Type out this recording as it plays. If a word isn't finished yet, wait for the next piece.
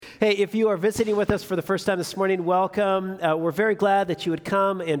Hey, if you are visiting with us for the first time this morning, welcome. We're very glad that you would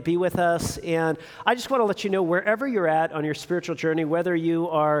come and be with us. And I just want to let you know, wherever you're at on your spiritual journey, whether you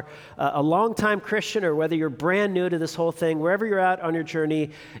are a longtime Christian or whether you're brand new to this whole thing, wherever you're at on your journey,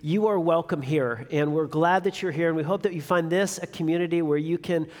 you are welcome here. And we're glad that you're here. And we hope that you find this a community where you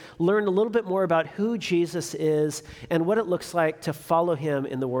can learn a little bit more about who Jesus is and what it looks like to follow him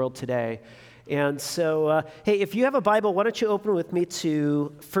in the world today. And so, hey, if you have a Bible, why don't you open with me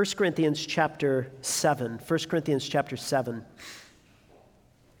to 1 Corinthians chapter 7. 1 Corinthians chapter 7.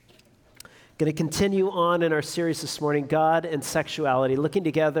 Going to continue on in our series this morning, God and Sexuality, looking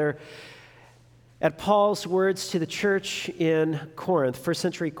together at Paul's words to the church in Corinth, first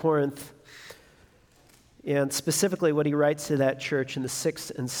century Corinth, and specifically what he writes to that church in the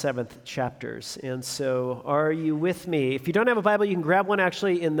 6th and 7th chapters. And so are you with me? If you don't have a Bible, you can grab one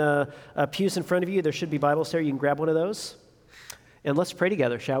actually in the pews in front of you. There should be Bibles there. You can grab one of those. And let's pray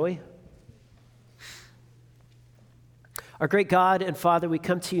together, shall we? Our great God and Father, we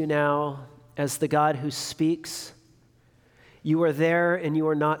come to you now as the God who speaks. You are there and you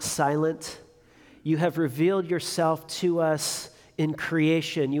are not silent. You have revealed yourself to us in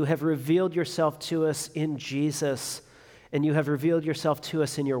creation. You have revealed yourself to us in Jesus, and you have revealed yourself to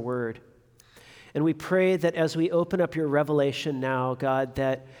us in your word. And we pray that as we open up your revelation now, God,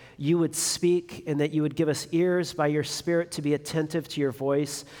 that you would speak and that you would give us ears by your Spirit to be attentive to your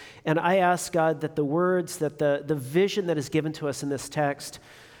voice. And I ask, God, that the words, that the vision that is given to us in this text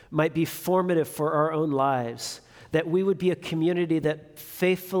might be formative for our own lives, that we would be a community that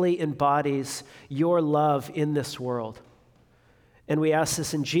faithfully embodies your love in this world. And we ask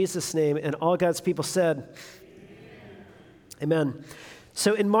this in Jesus' name, and all God's people said, Amen.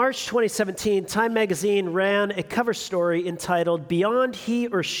 So in March 2017, Time Magazine ran a cover story entitled, Beyond He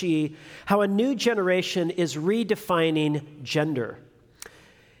or She, How a New Generation is Redefining Gender.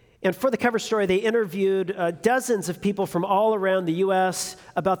 And for the cover story, they interviewed dozens of people from all around the U.S.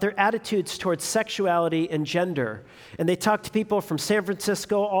 about their attitudes towards sexuality and gender. And they talked to people from San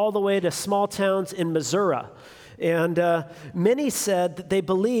Francisco all the way to small towns in Missouri. And many said that they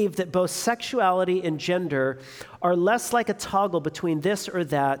believe that both sexuality and gender are less like a toggle between this or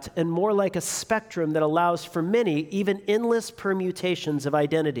that and more like a spectrum that allows for many, even endless permutations of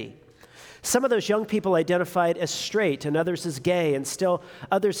identity. Some of those young people identified as straight and others as gay and still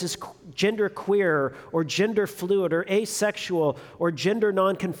others as gender queer or gender fluid or asexual or gender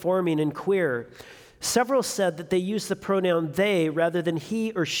nonconforming and queer. Several said that they use the pronoun they rather than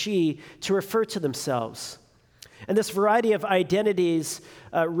he or she to refer to themselves. And this variety of identities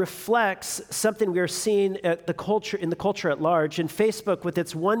reflects something we are seeing at in the culture at large. And Facebook, with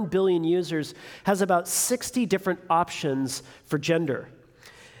its 1 billion users, has about 60 different options for gender.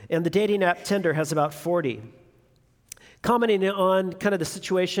 And the dating app Tinder has about 40. Commenting on kind of the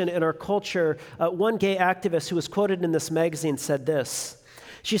situation in our culture, one gay activist who was quoted in this magazine said this.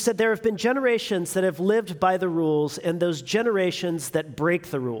 She said, there have been generations that have lived by the rules and those generations that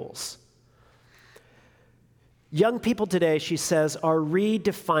break the rules. Young people today, she says, are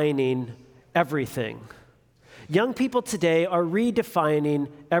redefining everything. Young people today are redefining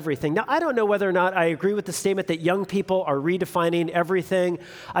everything. Now, I don't know whether or not I agree with the statement that young people are redefining everything.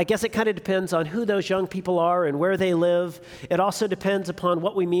 I guess it kind of depends on who those young people are and where they live. It also depends upon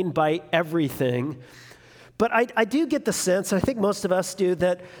what we mean by everything. But I do get the sense, and I think most of us do,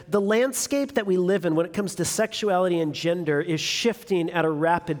 that the landscape that we live in when it comes to sexuality and gender is shifting at a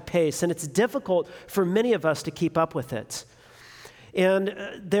rapid pace, and it's difficult for many of us to keep up with it. And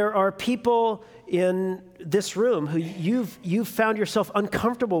there are people in this room who you've found yourself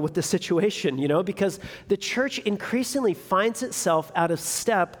uncomfortable with the situation, because the church increasingly finds itself out of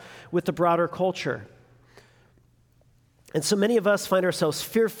step with the broader culture. And so many of us find ourselves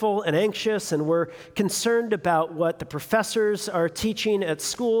fearful and anxious, and we're concerned about what the professors are teaching at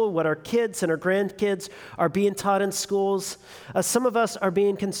school, what our kids and our grandkids are being taught in schools. Some of us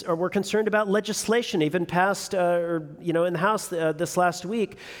we're concerned about legislation, even passed, in the House this last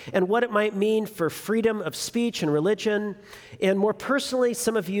week, and what it might mean for freedom of speech and religion. And more personally,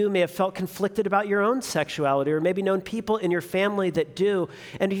 some of you may have felt conflicted about your own sexuality, or maybe known people in your family that do.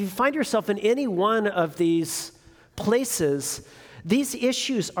 And if you find yourself in any one of these places, these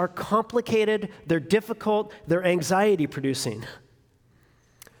issues are complicated, they're difficult, they're anxiety-producing.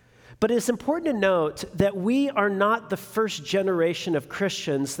 But it is important to note that we are not the first generation of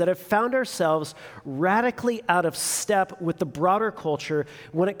Christians that have found ourselves radically out of step with the broader culture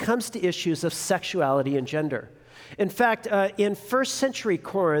when it comes to issues of sexuality and gender. In fact, in first century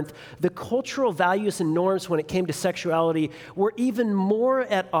Corinth, the cultural values and norms when it came to sexuality were even more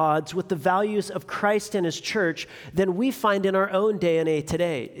at odds with the values of Christ and his church than we find in our own day and age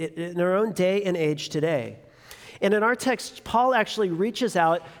today. And in our text, Paul actually reaches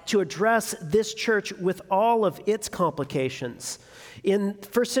out to address this church with all of its complications. In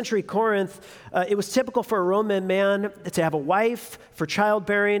first century Corinth, it was typical for a Roman man to have a wife for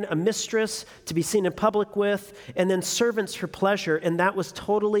childbearing, a mistress to be seen in public with, and then servants for pleasure, and that was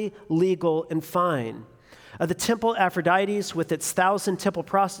totally legal and fine. The temple Aphrodite, with its 1,000 temple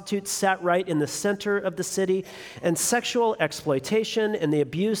prostitutes, sat right in the center of the city, and sexual exploitation and the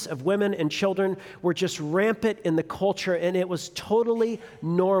abuse of women and children were just rampant in the culture, and it was totally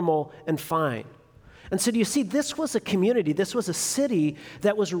normal and fine. And so do you see, this was a community, this was a city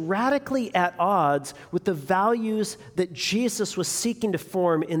that was radically at odds with the values that Jesus was seeking to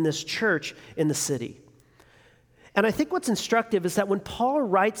form in this church in the city. And I think what's instructive is that when Paul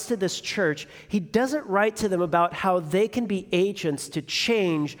writes to this church, he doesn't write to them about how they can be agents to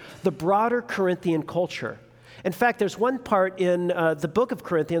change the broader Corinthian culture. In fact, there's one part in the book of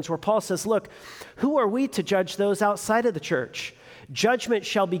Corinthians where Paul says, look, who are we to judge those outside of the church? Judgment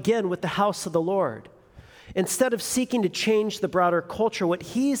shall begin with the house of the Lord. Instead of seeking to change the broader culture, what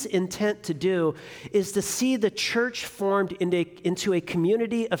he's intent to do is to see the church formed into a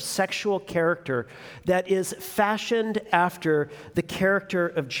community of sexual character that is fashioned after the character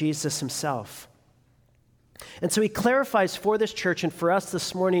of Jesus himself. And so he clarifies for this church and for us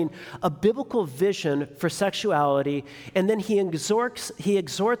this morning a biblical vision for sexuality, and then he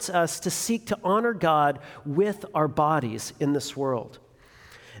exhorts us to seek to honor God with our bodies in this world.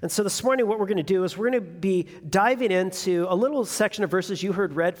 And so this morning, what we're going to do is we're going to be diving into a little section of verses you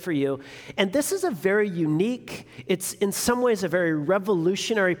heard read for you. And this is a very unique, it's in some ways a very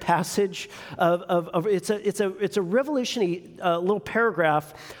revolutionary passage it's a revolutionary little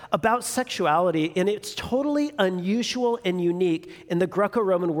paragraph about sexuality, and it's totally unusual and unique in the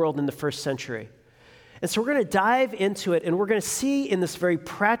Greco-Roman world in the first century. And so we're going to dive into it, and we're going to see in this very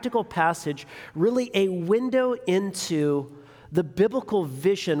practical passage really a window into the biblical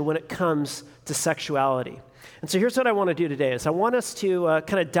vision when it comes to sexuality. And so here's what I want to do today is I want us to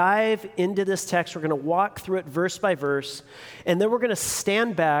kind of dive into this text. We're going to walk through it verse by verse, and then we're going to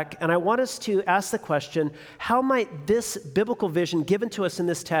stand back, and I want us to ask the question, how might this biblical vision given to us in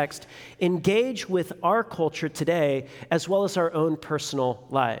this text engage with our culture today as well as our own personal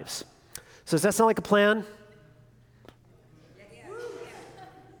lives? So does that sound like a plan?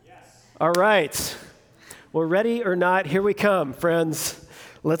 Yes. All right. Well, ready or not, here we come, friends.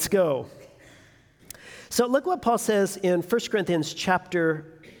 Let's go. So look what Paul says in 1 Corinthians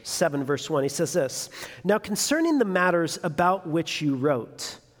chapter 7, verse 1. He says this, "Now concerning the matters about which you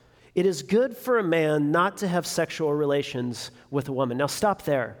wrote, it is good for a man not to have sexual relations with a woman." Now stop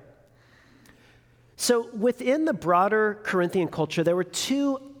there. So within the broader Corinthian culture, there were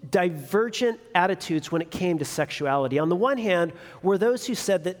two divergent attitudes when it came to sexuality. On the one hand, were those who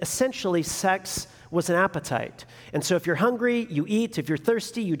said that essentially sex was an appetite. And so if you're hungry, you eat. If you're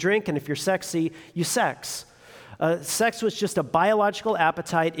thirsty, you drink. And if you're sexy, you sex. Sex was just a biological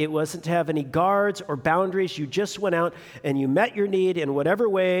appetite. It wasn't to have any guards or boundaries. You just went out and you met your need in whatever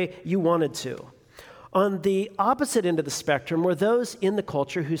way you wanted to. On the opposite end of the spectrum were those in the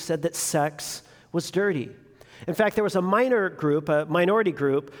culture who said that sex was dirty. In fact, there was a minority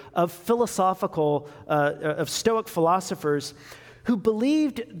group of of Stoic philosophers who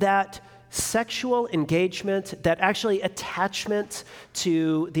believed that sexual engagement, that actually attachment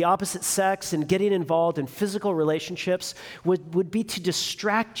to the opposite sex and getting involved in physical relationships would be to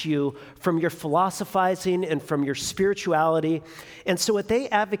distract you from your philosophizing and from your spirituality. And so what they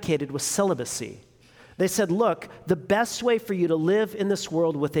advocated was celibacy. They said, look, the best way for you to live in this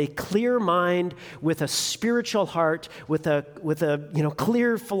world with a clear mind, with a spiritual heart, with a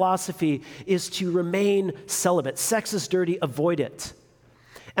clear philosophy is to remain celibate. Sex is dirty, avoid it.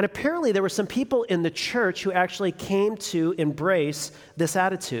 And apparently there were some people in the church who actually came to embrace this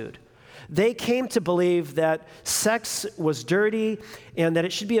attitude. They came to believe that sex was dirty and that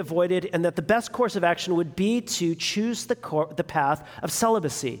it should be avoided, and that the best course of action would be to choose the path of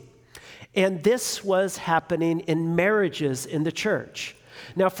celibacy. And this was happening in marriages in the church.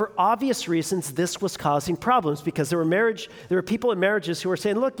 Now, for obvious reasons, this was causing problems because there were people in marriages who were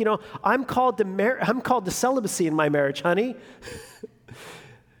saying, look, I'm called to celibacy in my marriage, honey.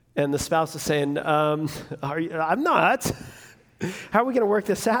 And the spouse is saying, I'm not. How are we going to work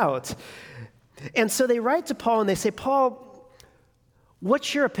this out? And so they write to Paul and they say, Paul,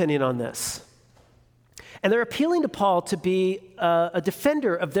 what's your opinion on this? And they're appealing to Paul to be a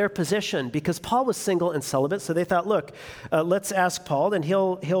defender of their position because Paul was single and celibate. So they thought, look, let's ask Paul and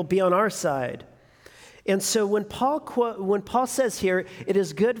he'll be on our side. And so when Paul says here, it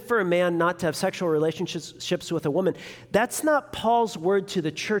is good for a man not to have sexual relationships with a woman, that's not Paul's word to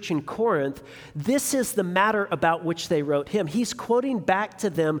the church in Corinth. This is the matter about which they wrote him. He's quoting back to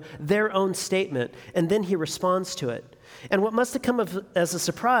them their own statement, and then he responds to it. And what must have come as a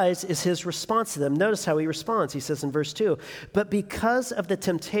surprise is his response to them. Notice how he responds. He says in verse 2, "But because of the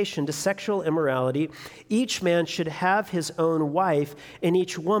temptation to sexual immorality, each man should have his own wife, and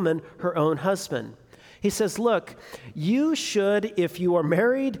each woman her own husband." He says, look, you should, if you are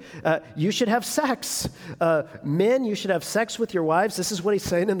married, you should have sex. Men, you should have sex with your wives. This is what he's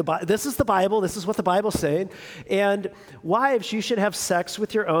saying in the Bible. This is the Bible. This is what the Bible's saying. And wives, you should have sex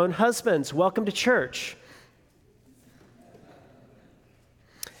with your own husbands. Welcome to church.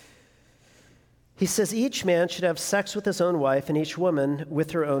 He says each man should have sex with his own wife and each woman with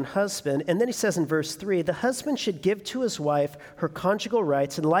her own husband. And then he says in verse 3, the husband should give to his wife her conjugal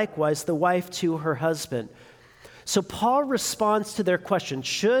rights and likewise the wife to her husband. So Paul responds to their question,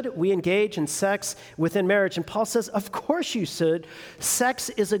 should we engage in sex within marriage? And Paul says, of course you should. Sex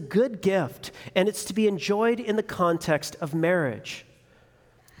is a good gift and it's to be enjoyed in the context of marriage.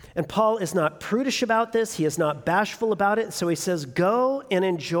 And Paul is not prudish about this. He is not bashful about it. So he says, go and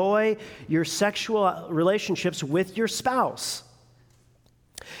enjoy your sexual relationships with your spouse.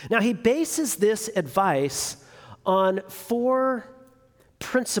 Now, he bases this advice on 4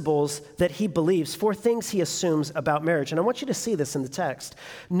 principles that he believes, 4 things he assumes about marriage. And I want you to see this in the text.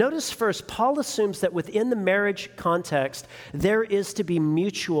 Notice first, Paul assumes that within the marriage context, there is to be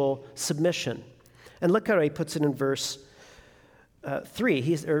mutual submission. And look how he puts it in verse 3,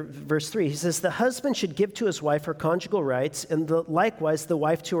 verse 3, he says, the husband should give to his wife her conjugal rights, and likewise the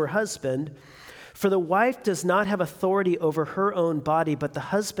wife to her husband. For the wife does not have authority over her own body, but the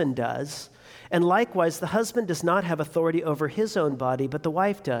husband does. And likewise, the husband does not have authority over his own body, but the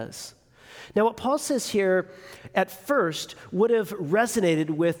wife does. Now, what Paul says here at first would have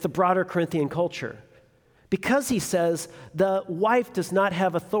resonated with the broader Corinthian culture. Because he says the wife does not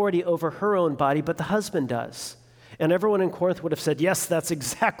have authority over her own body, but the husband does. And everyone in Corinth would have said, yes, that's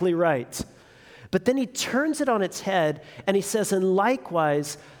exactly right. But then he turns it on its head and he says, and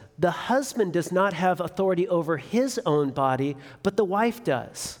likewise, the husband does not have authority over his own body, but the wife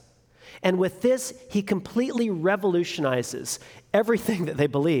does. And with this, he completely revolutionizes everything that they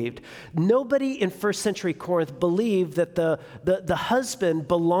believed. Nobody in first century Corinth believed that the husband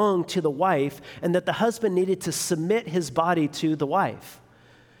belonged to the wife and that the husband needed to submit his body to the wife.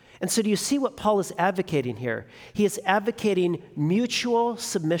 And so do you see what Paul is advocating here? He is advocating mutual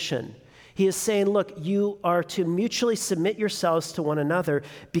submission. He is saying, look, you are to mutually submit yourselves to one another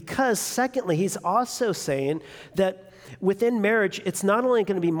because, secondly, he's also saying that within marriage, it's not only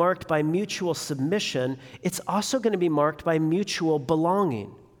going to be marked by mutual submission, it's also going to be marked by mutual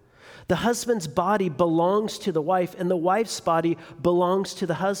belonging. The husband's body belongs to the wife, and the wife's body belongs to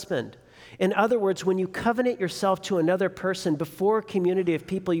the husband. In other words, when you covenant yourself to another person before a community of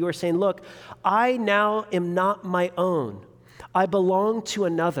people, you are saying, look, I now am not my own. I belong to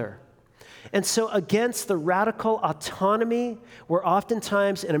another. And so against the radical autonomy, where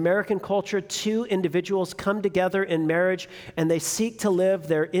oftentimes in American culture, 2 individuals come together in marriage and they seek to live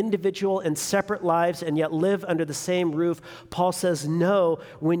their individual and separate lives and yet live under the same roof, Paul says, no,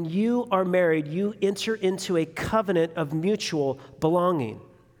 when you are married, you enter into a covenant of mutual belonging.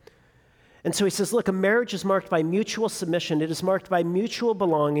 And so he says, look, a marriage is marked by mutual submission. It is marked by mutual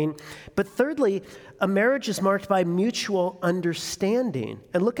belonging. But thirdly, a marriage is marked by mutual understanding.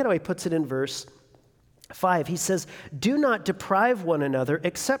 And look at how he puts it in verse 5. He says, do not deprive one another,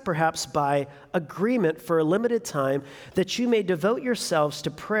 except perhaps by agreement for a limited time, that you may devote yourselves to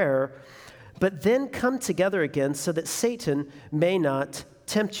prayer, but then come together again so that Satan may not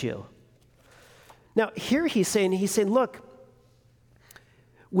tempt you. Now, here he's saying, look,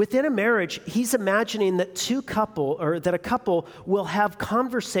 within a marriage, he's imagining that a couple will have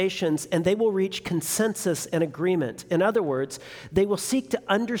conversations and they will reach consensus and agreement. In other words, they will seek to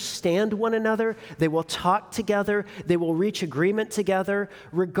understand one another, they will talk together, they will reach agreement together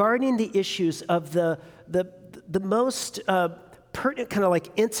regarding the issues of the most pertinent, kind of like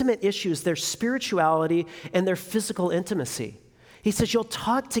intimate issues, their spirituality and their physical intimacy. He says, you'll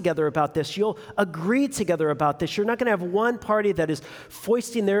talk together about this. You'll agree together about this. You're not going to have one party that is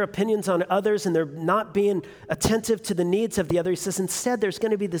foisting their opinions on others and they're not being attentive to the needs of the other. He says, instead, there's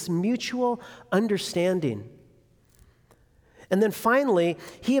going to be this mutual understanding. And then finally,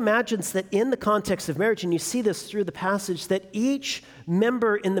 he imagines that in the context of marriage, and you see this through the passage, that each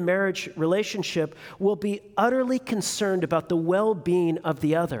member in the marriage relationship will be utterly concerned about the well-being of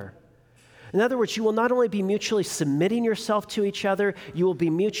the other. In other words, you will not only be mutually submitting yourself to each other, you will be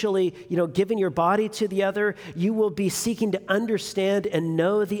mutually, giving your body to the other, you will be seeking to understand and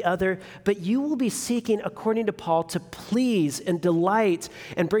know the other, but you will be seeking, according to Paul, to please and delight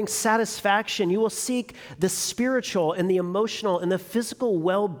and bring satisfaction. You will seek the spiritual and the emotional and the physical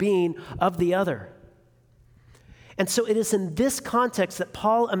well-being of the other. And so it is in this context that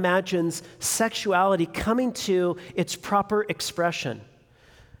Paul imagines sexuality coming to its proper expression.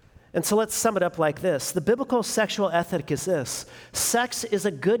 And so let's sum it up like this. The biblical sexual ethic is this: sex is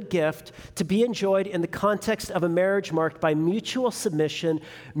a good gift to be enjoyed in the context of a marriage marked by mutual submission,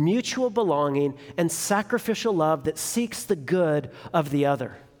 mutual belonging, and sacrificial love that seeks the good of the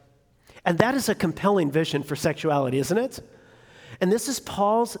other. And that is a compelling vision for sexuality, isn't it? And this is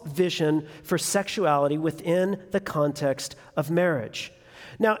Paul's vision for sexuality within the context of marriage.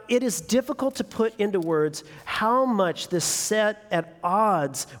 Now, it is difficult to put into words how much this set at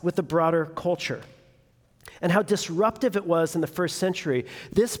odds with the broader culture and how disruptive it was in the first century.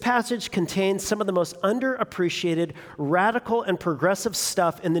 This passage contains some of the most underappreciated, radical, and progressive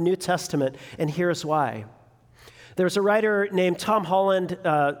stuff in the New Testament, and here's why. There's a writer named Tom Holland,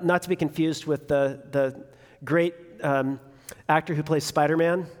 not to be confused with the great actor who plays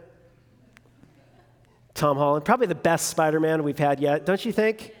Spider-Man. Tom Holland, probably the best Spider-Man we've had yet, don't you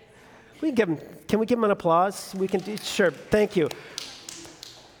think? Can we give him an applause? Sure, thank you.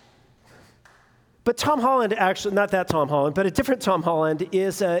 But Tom Holland, actually, not that Tom Holland, but a different Tom Holland,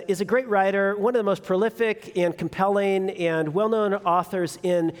 is a great writer, one of the most prolific and compelling and well-known authors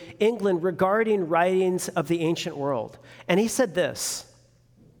in England regarding writings of the ancient world. And he said this.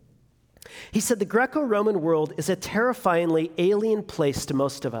 He said, "The Greco-Roman world is a terrifyingly alien place to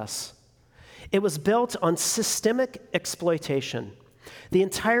most of us. It was built on systemic exploitation. The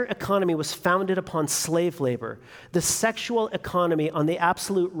entire economy was founded upon slave labor. The sexual economy on the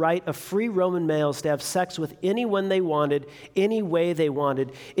absolute right of free Roman males to have sex with anyone they wanted, any way they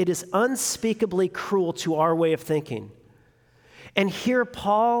wanted. It is unspeakably cruel to our way of thinking." And here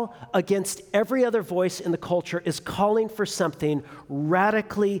Paul, against every other voice in the culture, is calling for something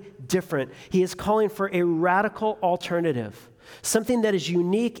radically different. He is calling for a radical alternative. Something that is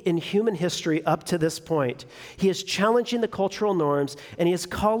unique in human history up to this point. He is challenging the cultural norms, and he is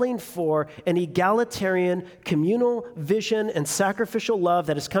calling for an egalitarian, communal vision and sacrificial love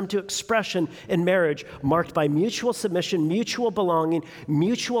that has come to expression in marriage, marked by mutual submission, mutual belonging,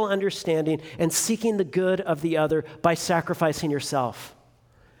 mutual understanding, and seeking the good of the other by sacrificing yourself.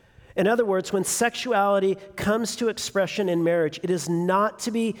 In other words, when sexuality comes to expression in marriage, it is not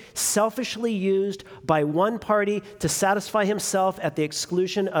to be selfishly used by one party to satisfy himself at the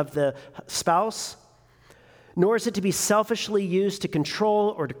exclusion of the spouse, nor is it to be selfishly used to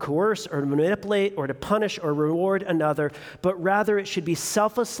control or to coerce or to manipulate or to punish or reward another, but rather it should be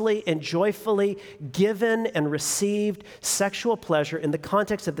selflessly and joyfully given and received sexual pleasure in the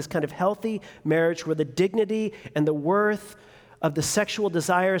context of this kind of healthy marriage where the dignity and the worth of the sexual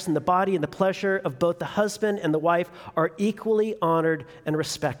desires and the body and the pleasure of both the husband and the wife are equally honored and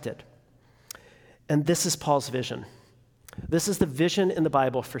respected. And this is Paul's vision. This is the vision in the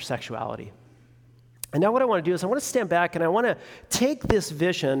Bible for sexuality. And now what I want to do is I want to stand back and I want to take this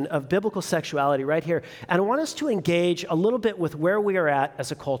vision of biblical sexuality right here, and I want us to engage a little bit with where we are at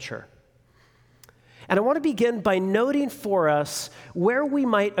as a culture. And I want to begin by noting for us where we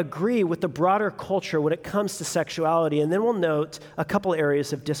might agree with the broader culture when it comes to sexuality, and then we'll note a couple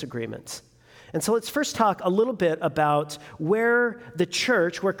areas of disagreements. And so let's first talk a little bit about where the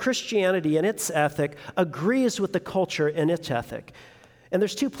church, where Christianity and its ethic agrees with the culture and its ethic. And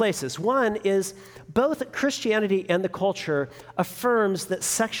there's two places. One is both Christianity and the culture affirms that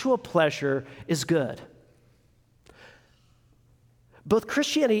sexual pleasure is good. Both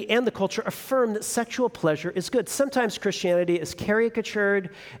Christianity and the culture affirm that sexual pleasure is good. Sometimes Christianity is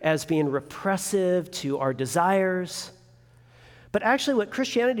caricatured as being repressive to our desires. But actually what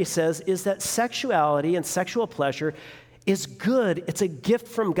Christianity says is that sexuality and sexual pleasure is good. It's a gift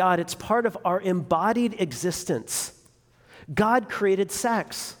from God. It's part of our embodied existence. God created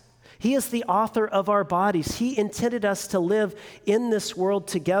sex. He is the author of our bodies. He intended us to live in this world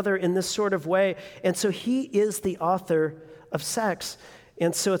together in this sort of way. And so he is the author of sex.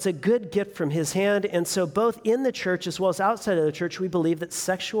 And so it's a good gift from his hand. And so both in the church as well as outside of the church, we believe that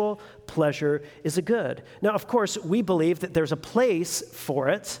sexual pleasure is a good. Now, of course, we believe that there's a place for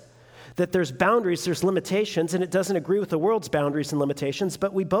it, that there's boundaries, there's limitations, and it doesn't agree with the world's boundaries and limitations,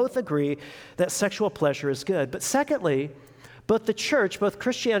 but we both agree that sexual pleasure is good. But secondly, both the church, both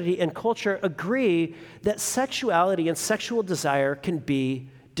Christianity and culture agree that sexuality and sexual desire can be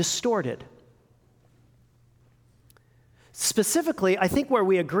distorted. Specifically, I think where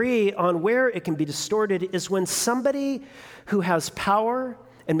we agree on where it can be distorted is when somebody who has power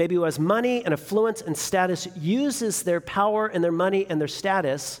and maybe who has money and affluence and status uses their power and their money and their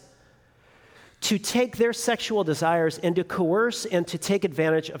status to take their sexual desires and to coerce and to take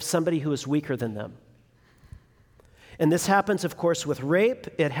advantage of somebody who is weaker than them. And this happens, of course, with rape.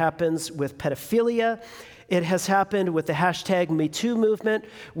 It happens with pedophilia. It has happened with the hashtag #MeToo movement,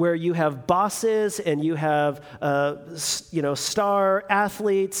 where you have bosses and you have star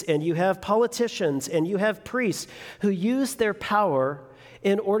athletes and you have politicians and you have priests who use their power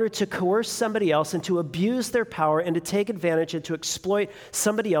in order to coerce somebody else and to abuse their power and to take advantage and to exploit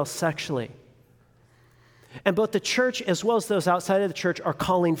somebody else sexually. And both the church as well as those outside of the church are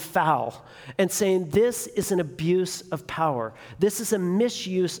calling foul and saying this is an abuse of power. This is a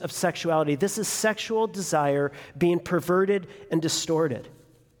misuse of sexuality. This is sexual desire being perverted and distorted.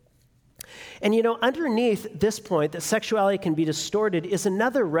 And underneath this point that sexuality can be distorted is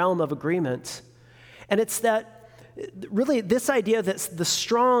another realm of agreement. And it's that really this idea that the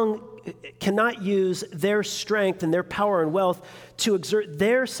strong cannot use their strength and their power and wealth to exert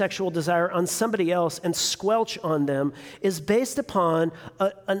their sexual desire on somebody else and squelch on them is based upon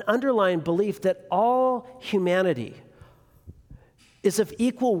an underlying belief that all humanity is of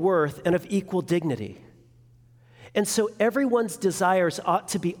equal worth and of equal dignity. And so everyone's desires ought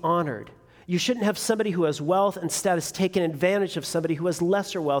to be honored. You shouldn't have somebody who has wealth and status taking advantage of somebody who has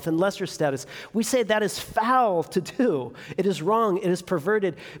lesser wealth and lesser status. We say that is foul to do. It is wrong. It is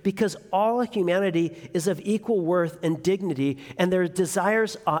perverted because all humanity is of equal worth and dignity, and their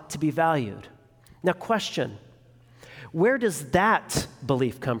desires ought to be valued. Now, question, where does that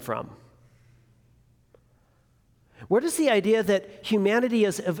belief come from? Where does the idea that humanity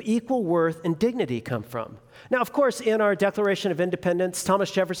is of equal worth and dignity come from? Now, of course, in our Declaration of Independence,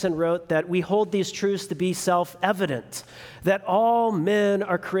 Thomas Jefferson wrote that we hold these truths to be self-evident, that all men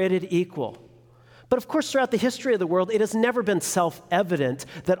are created equal. But of course, throughout the history of the world, it has never been self-evident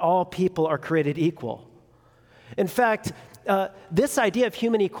that all people are created equal. In fact, this idea of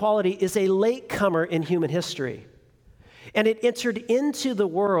human equality is a latecomer in human history. And it entered into the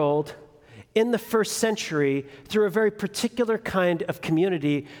world in the first century through a very particular kind of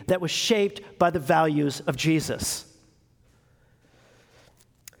community that was shaped by the values of Jesus.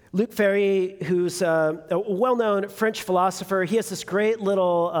 Luc Ferry, who's a well-known French philosopher, he has this great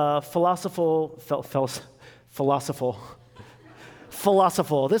little philosophical.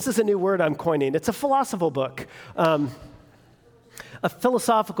 This is a new word I'm coining. It's a philosophical book. A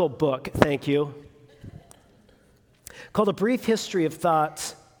philosophical book, thank you, called A Brief History of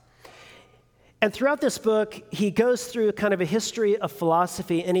Thought. And throughout this book, he goes through kind of a history of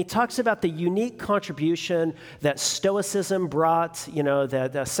philosophy, and he talks about the unique contribution that Stoicism brought,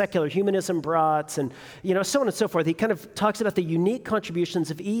 that secular humanism brought, and, so on and so forth. He kind of talks about the unique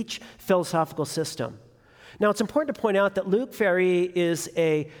contributions of each philosophical system. Now, it's important to point out that Luc Ferry is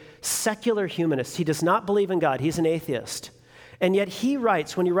a secular humanist. He does not believe in God. He's an atheist. And yet he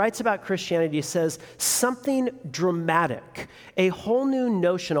writes, when he writes about Christianity, he says something dramatic, a whole new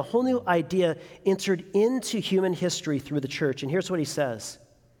notion, a whole new idea entered into human history through the church. And here's what he says.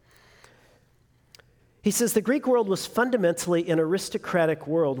 He says, the Greek world was fundamentally an aristocratic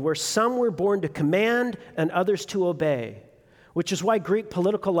world where some were born to command and others to obey, which is why Greek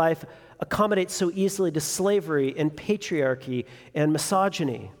political life accommodates so easily to slavery and patriarchy and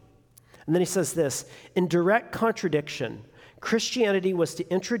misogyny. And then he says this, in direct contradiction, Christianity was to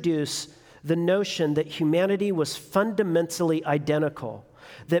introduce the notion that humanity was fundamentally identical,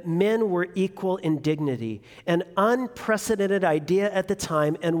 that men were equal in dignity, an unprecedented idea at the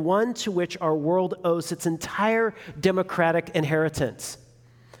time and one to which our world owes its entire democratic inheritance.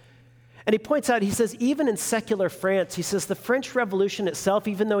 And he points out, he says, even in secular France, he says the French Revolution itself,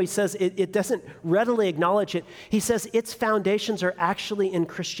 even though he says it doesn't readily acknowledge it, he says its foundations are actually in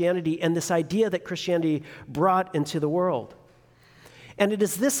Christianity and this idea that Christianity brought into the world. And it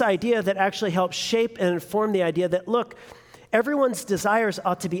is this idea that actually helps shape and inform the idea that, look, everyone's desires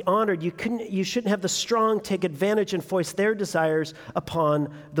ought to be honored. You shouldn't have the strong take advantage and voice their desires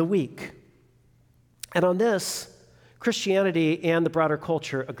upon the weak. And on this, Christianity and the broader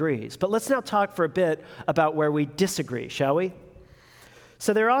culture agrees. But let's now talk for a bit about where we disagree, shall we?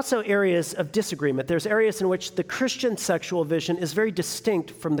 So there are also areas of disagreement. There's areas in which the Christian sexual vision is very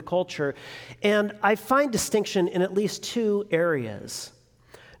distinct from the culture. And I find distinction in at least two areas.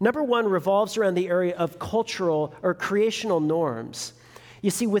 Number one revolves around the area of cultural or creational norms.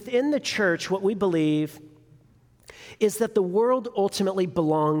 You see, within the church, what we believe is that the world ultimately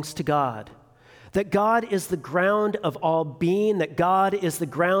belongs to God. That God is the ground of all being, that God is the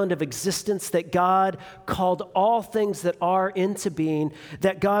ground of existence, that God called all things that are into being,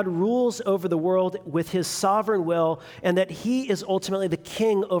 that God rules over the world with his sovereign will, and that he is ultimately the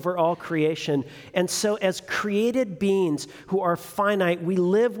king over all creation. And so as created beings who are finite, we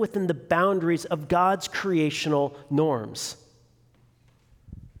live within the boundaries of God's creational norms.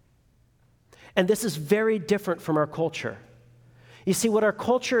 And this is very different from our culture. You see, what our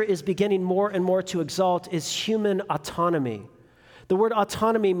culture is beginning more and more to exalt is human autonomy. The word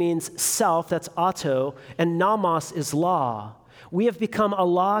autonomy means self, that's auto, and nomos is law. We have become a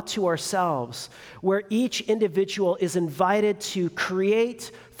law to ourselves, where each individual is invited to create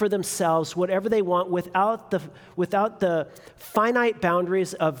for themselves whatever they want without the finite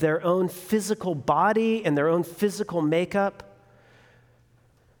boundaries of their own physical body and their own physical makeup,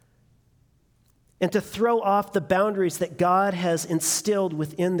 and to throw off the boundaries that God has instilled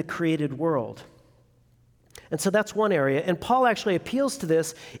within the created world. And so that's one area. And Paul actually appeals to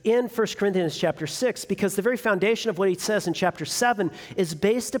this in 1 Corinthians chapter 6, because the very foundation of what he says in chapter 7 is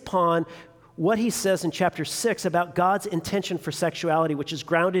based upon what he says in chapter 6 about God's intention for sexuality, which is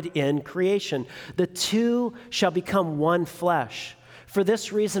grounded in creation. The two shall become one flesh. For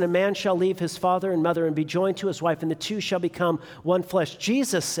this reason, a man shall leave his father and mother and be joined to his wife, and the two shall become one flesh.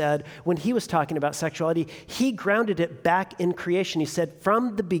 Jesus said, when he was talking about sexuality, he grounded it back in creation. He said,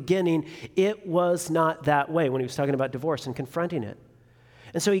 from the beginning, it was not that way, when he was talking about divorce and confronting it.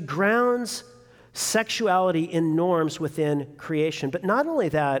 And so he grounds sexuality in norms within creation. But not only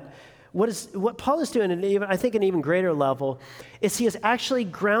that, what Paul is doing, I think an even greater level, is he is actually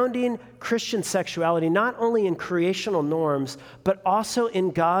grounding Christian sexuality not only in creational norms, but also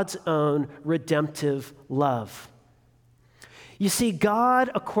in God's own redemptive love. You see, God,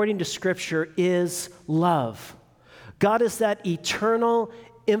 according to Scripture, is love. God is that eternal,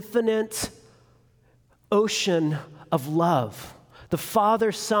 infinite ocean of love. The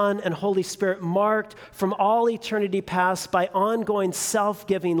Father, Son, and Holy Spirit, marked from all eternity past by ongoing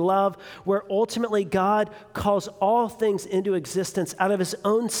self-giving love, where ultimately God calls all things into existence out of his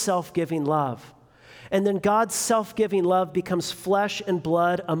own self-giving love. And then God's self-giving love becomes flesh and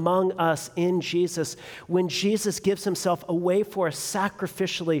blood among us in Jesus, when Jesus gives himself away for us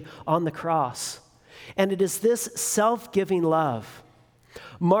sacrificially on the cross. And it is this self-giving love,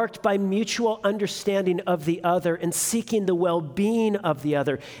 marked by mutual understanding of the other and seeking the well-being of the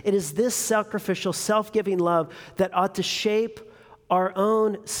other. It is this sacrificial, self-giving love that ought to shape our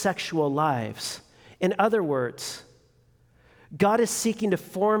own sexual lives. In other words, God is seeking to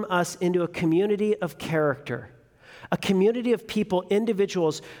form us into a community of character, a community of people,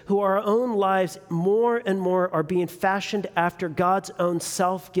 individuals who our own lives more and more are being fashioned after God's own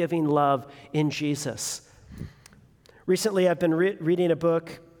self-giving love in Jesus. Recently, I've been reading a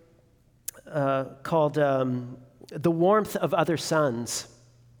book called The Warmth of Other Suns.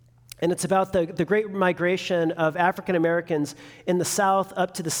 And it's about the great migration of African Americans in the South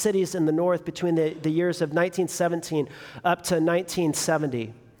up to the cities in the North between the years of 1917 up to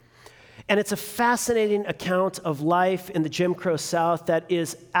 1970. And it's a fascinating account of life in the Jim Crow South that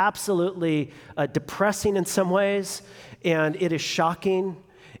is absolutely depressing in some ways, and it is shocking.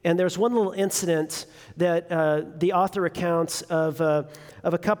 And there's one little incident that the author recounts of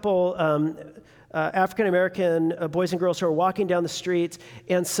a couple African-American boys and girls who are walking down the street,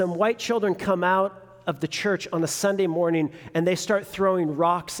 and some white children come out of the church on a Sunday morning, and they start throwing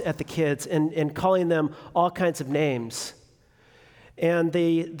rocks at the kids and calling them all kinds of names. And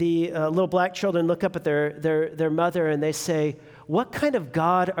the little black children look up at their mother, and they say, "What kind of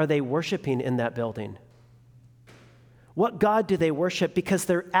God are they worshiping in that building? What God do they worship?" Because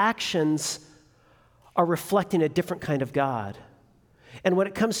their actions are reflecting a different kind of God. And when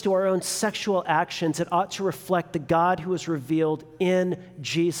it comes to our own sexual actions, it ought to reflect the God who is revealed in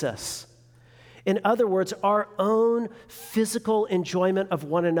Jesus. In other words, our own physical enjoyment of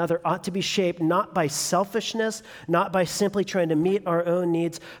one another ought to be shaped not by selfishness, not by simply trying to meet our own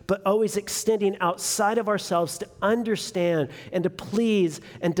needs, but always extending outside of ourselves to understand and to please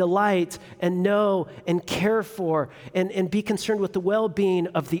and delight and know and care for and be concerned with the well-being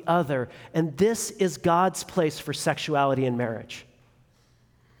of the other. And this is God's place for sexuality in marriage.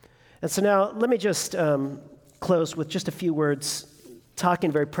 And so now let me just close with just a few words,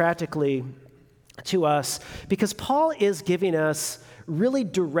 talking very practically to us, because Paul is giving us really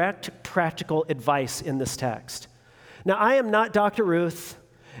direct, practical advice in this text. Now, I am not Dr. Ruth,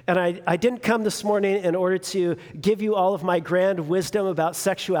 and I didn't come this morning in order to give you all of my grand wisdom about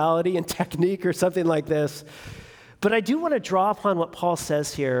sexuality and technique or something like this, but I do want to draw upon what Paul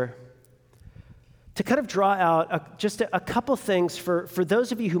says here to kind of draw out just a couple things for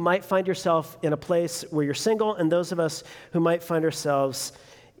those of you who might find yourself in a place where you're single and those of us who might find ourselves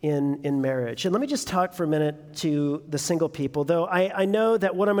in marriage. And let me just talk for a minute to the single people, though I know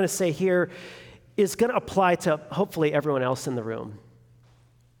that what I'm going to say here is going to apply to hopefully everyone else in the room.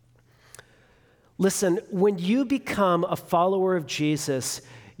 Listen, when you become a follower of Jesus,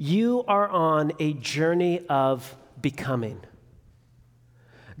 you are on a journey of becoming.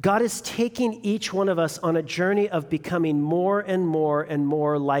 God is taking each one of us on a journey of becoming more and more and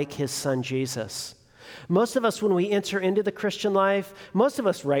more like his son Jesus. Most of us, when we enter into the Christian life, most of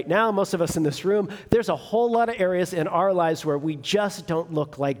us right now, most of us in this room, there's a whole lot of areas in our lives where we just don't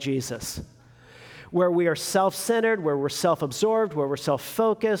look like Jesus. Where we are self-centered, where we're self-absorbed, where we're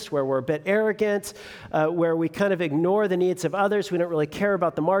self-focused, where we're a bit arrogant, where we kind of ignore the needs of others. We don't really care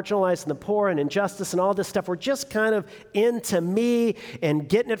about the marginalized and the poor and injustice and all this stuff. We're just kind of into me and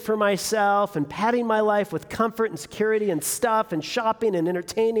getting it for myself and padding my life with comfort and security and stuff and shopping and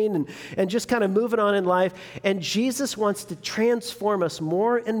entertaining and just kind of moving on in life. And Jesus wants to transform us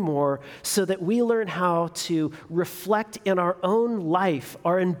more and more so that we learn how to reflect in our own life,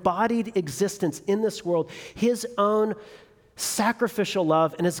 our embodied existence in this world, his own sacrificial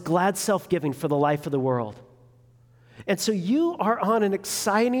love and his glad self-giving for the life of the world. And so you are on an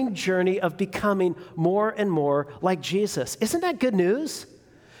exciting journey of becoming more and more like Jesus. Isn't that good news?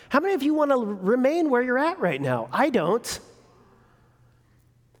 How many of you want to remain where you're at right now? I don't.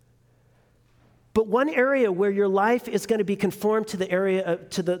 But one area where your life is going to be conformed to the area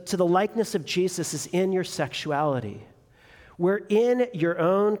to the likeness of Jesus is in your sexuality. Where in your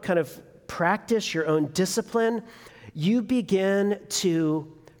own kind of practice, your own discipline, you begin to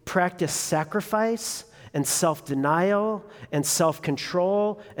practice sacrifice and self-denial and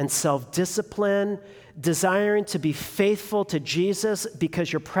self-control and self-discipline, desiring to be faithful to Jesus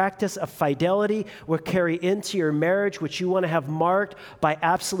because your practice of fidelity will carry into your marriage, which you want to have marked by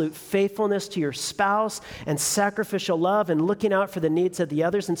absolute faithfulness to your spouse and sacrificial love and looking out for the needs of the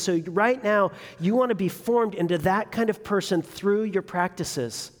others. And so right now, you want to be formed into that kind of person through your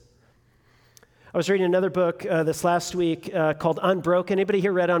practices. I was reading another book this last week called Unbroken. Anybody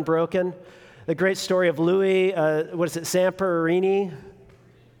here read Unbroken? The great story of Louis, Zamperini?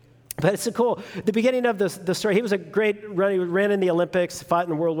 But it's so cool. The beginning of the story, he was a great runner. He ran in the Olympics, fought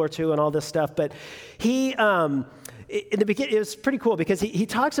in World War II and all this stuff. But he, in the beginning, it was pretty cool because he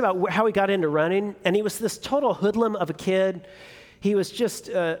talks about how he got into running. And he was this total hoodlum of a kid. He was just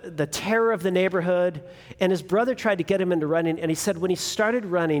the terror of the neighborhood, and his brother tried to get him into running, and he said when he started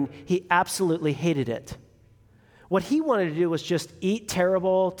running, he absolutely hated it. What he wanted to do was just eat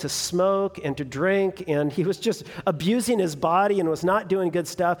terrible, to smoke, and to drink, and he was just abusing his body and was not doing good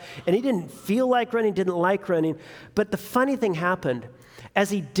stuff, and he didn't feel like running, didn't like running. But the funny thing happened.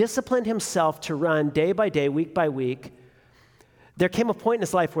 As he disciplined himself to run day by day, week by week, there came a point in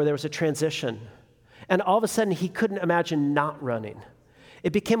his life where there was a transition. And all of a sudden, he couldn't imagine not running.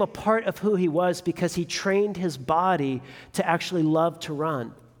 It became a part of who he was because he trained his body to actually love to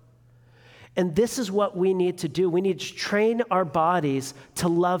run. And this is what we need to do. We need to train our bodies to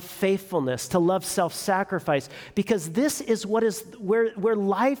love faithfulness, to love self-sacrifice, because this is what is where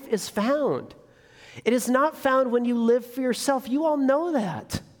life is found. It is not found when you live for yourself. You all know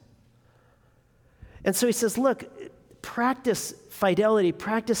that. And so he says, look, practice fidelity,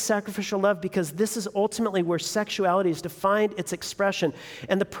 practice sacrificial love, because this is ultimately where sexuality is to find its expression.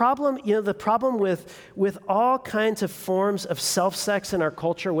 And the problem with all kinds of forms of self-sex in our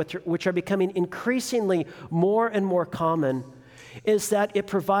culture, which are becoming increasingly more and more common, is that it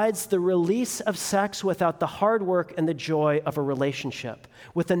provides the release of sex without the hard work and the joy of a relationship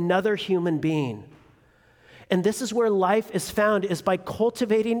with another human being. And this is where life is found, is by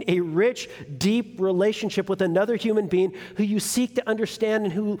cultivating a rich, deep relationship with another human being who you seek to understand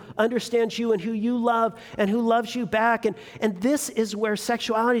and who understands you and who you love and who loves you back. And this is where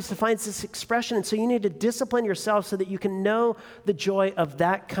sexuality finds its expression. And so you need to discipline yourself so that you can know the joy of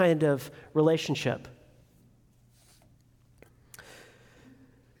that kind of relationship.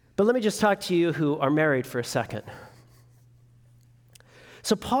 But let me just talk to you who are married for a second.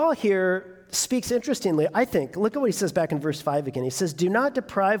 So Paul here speaks interestingly, I think. Look at what he says back in verse 5 again. He says, do not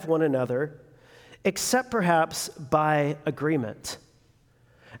deprive one another, except perhaps by agreement.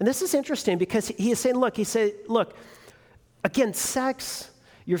 And this is interesting because he is saying, look, again, sex,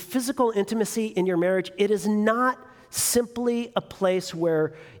 your physical intimacy in your marriage, it is not simply a place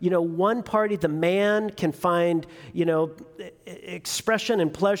where, one party, the man, can find, expression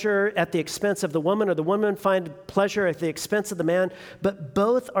and pleasure at the expense of the woman, or the woman find pleasure at the expense of the man, but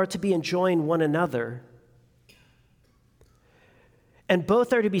both are to be enjoying one another. And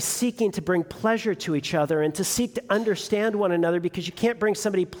both are to be seeking to bring pleasure to each other and to seek to understand one another, because you can't bring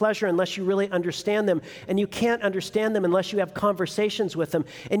somebody pleasure unless you really understand them. And you can't understand them unless you have conversations with them.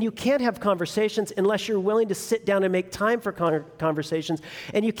 And you can't have conversations unless you're willing to sit down and make time for conversations.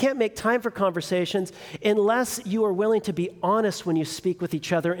 And you can't make time for conversations unless you are willing to be honest when you speak with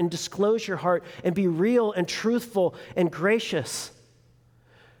each other and disclose your heart and be real and truthful and gracious.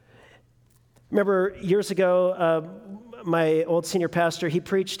 Remember years ago, my old senior pastor, he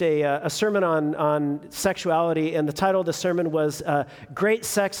preached a sermon on sexuality, and the title of the sermon was Great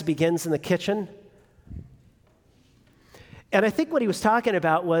Sex Begins in the Kitchen. And I think what he was talking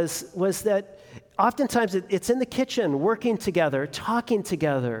about was that oftentimes it's in the kitchen, working together, talking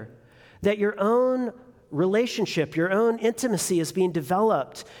together, that your own relationship, your own intimacy is being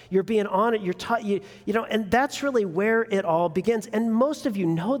developed. You're being on it, you're taught, you know, and that's really where it all begins. And most of you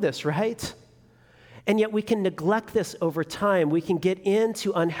know this, right? And yet we can neglect this over time. We can get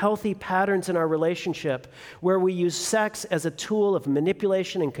into unhealthy patterns in our relationship where we use sex as a tool of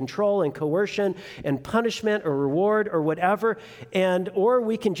manipulation and control and coercion and punishment or reward or whatever, or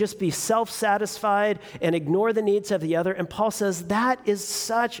we can just be self-satisfied and ignore the needs of the other. And Paul says that is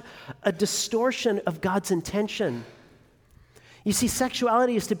such a distortion of God's intention. You see,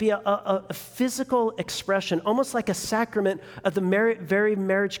 sexuality is to be a physical expression, almost like a sacrament of the very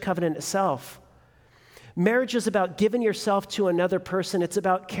marriage covenant itself. Marriage is about giving yourself to another person. It's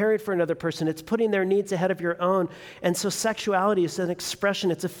about caring for another person. It's putting their needs ahead of your own. And so sexuality is an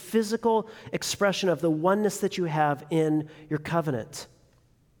expression. It's a physical expression of the oneness that you have in your covenant.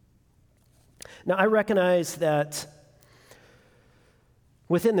 Now, I recognize that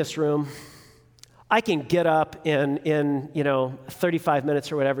within this room, I can get up in 35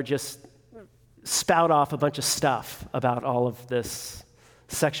 minutes or whatever, just spout off a bunch of stuff about all of this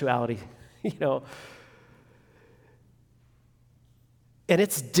sexuality, And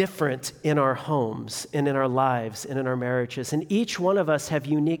it's different in our homes and in our lives and in our marriages. And each one of us have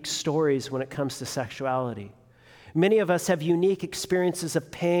unique stories when it comes to sexuality. Many of us have unique experiences of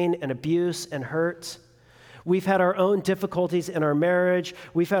pain and abuse and hurt. We've had our own difficulties in our marriage.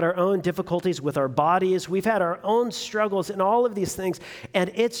 We've had our own difficulties with our bodies. We've had our own struggles in all of these things.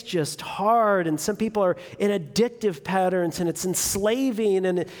 And it's just hard. And some people are in addictive patterns, and it's enslaving.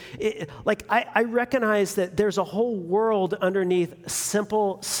 And I recognize that there's a whole world underneath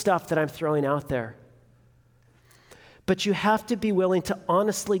simple stuff that I'm throwing out there. But you have to be willing to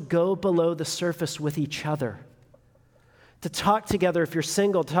honestly go below the surface with each other. To talk together if you're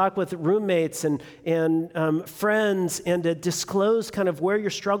single, to talk with roommates and friends, and to disclose kind of where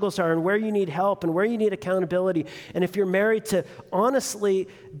your struggles are and where you need help and where you need accountability. And if you're married, to honestly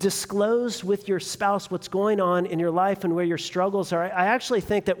disclose with your spouse what's going on in your life and where your struggles are. I actually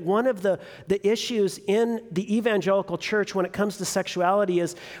think that one of the issues in the evangelical church when it comes to sexuality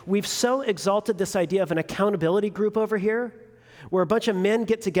is we've so exalted this idea of an accountability group over here, where a bunch of men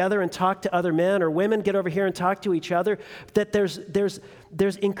get together and talk to other men, or women get over here and talk to each other, that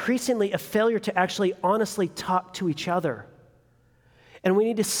there's increasingly a failure to actually honestly talk to each other. And we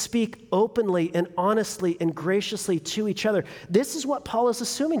need to speak openly and honestly and graciously to each other. This is what Paul is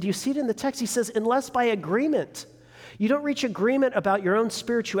assuming. Do you see it in the text? He says, unless by agreement. You don't reach agreement about your own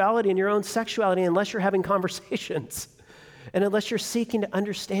spirituality and your own sexuality unless you're having conversations and unless you're seeking to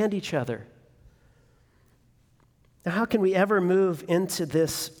understand each other. Now, how can we ever move into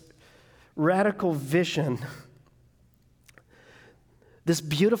this radical vision, this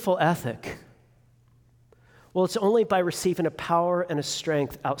beautiful ethic? Well, it's only by receiving a power and a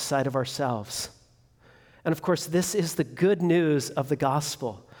strength outside of ourselves. And of course, this is the good news of the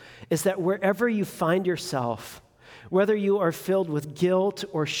gospel, is that wherever you find yourself, whether you are filled with guilt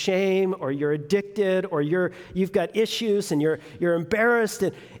or shame, or you're addicted, or you've got issues and you're embarrassed,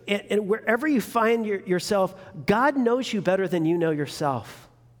 and wherever you find yourself, God knows you better than you know yourself.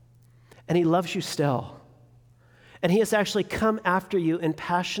 And he loves you still. And he has actually come after you in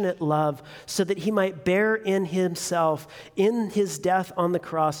passionate love so that he might bear in himself, in his death on the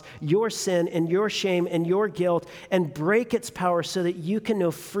cross, your sin and your shame and your guilt, and break its power so that you can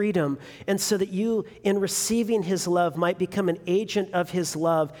know freedom, and so that you, in receiving his love, might become an agent of his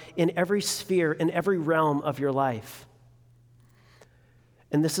love in every sphere, in every realm of your life.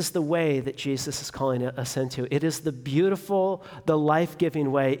 And this is the way that Jesus is calling us into. It is the beautiful, the life-giving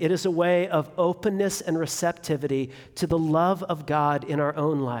way. It is a way of openness and receptivity to the love of God in our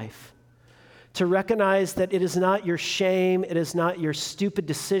own life. To recognize that it is not your shame, it is not your stupid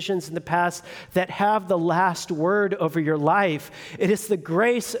decisions in the past that have the last word over your life. It is the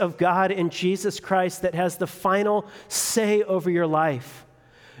grace of God in Jesus Christ that has the final say over your life.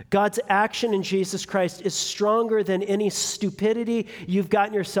 God's action in Jesus Christ is stronger than any stupidity you've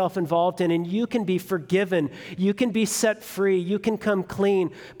gotten yourself involved in, and you can be forgiven, you can be set free, you can come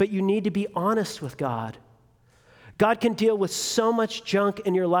clean, but you need to be honest with God. God can deal with so much junk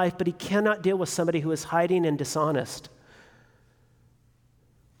in your life, but he cannot deal with somebody who is hiding and dishonest.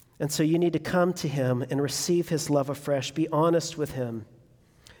 And so you need to come to him and receive his love afresh. Be honest with him.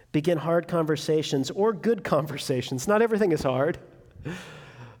 Begin hard conversations or good conversations. Not everything is hard.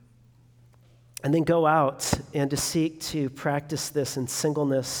 And then go out and to seek to practice this in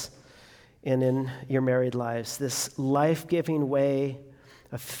singleness and in your married lives. This life-giving way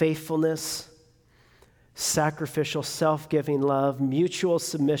of faithfulness, sacrificial, self-giving love, mutual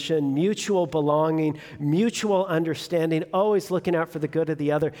submission, mutual belonging, mutual understanding, always looking out for the good of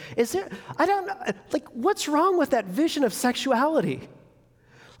the other. What's wrong with that vision of sexuality?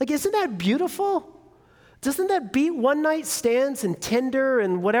 Isn't that beautiful? Doesn't that beat one-night stands and Tinder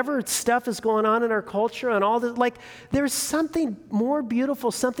and whatever stuff is going on in our culture and all that? There's something more beautiful,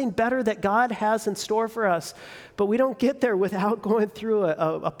 something better that God has in store for us, but we don't get there without going through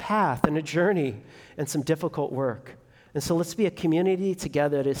a path and a journey and some difficult work. And so let's be a community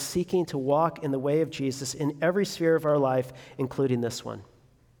together that is seeking to walk in the way of Jesus in every sphere of our life, including this one.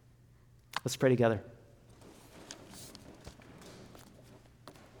 Let's pray together.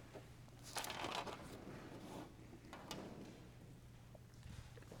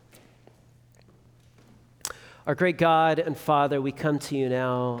 Our great God and Father, we come to you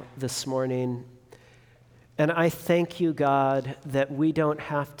now this morning, and I thank you, God, that we don't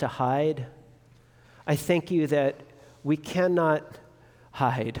have to hide. I thank you that we cannot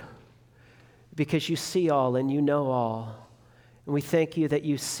hide because you see all and you know all. And we thank you that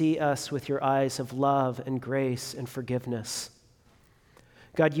you see us with your eyes of love and grace and forgiveness.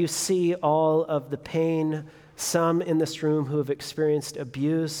 God, you see all of the pain, some in this room who have experienced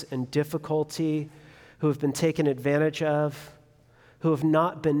abuse and difficulty, who have been taken advantage of, who have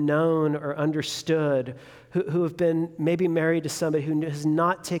not been known or understood, who have been maybe married to somebody who has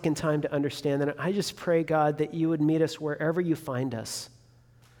not taken time to understand. And I just pray, God, that you would meet us wherever you find us.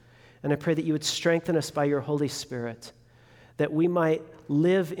 And I pray that you would strengthen us by your Holy Spirit, that we might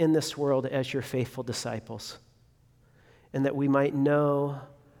live in this world as your faithful disciples, and that we might know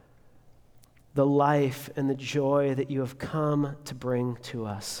the life and the joy that you have come to bring to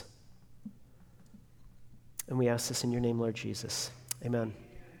us. And we ask this in your name, Lord Jesus. Amen.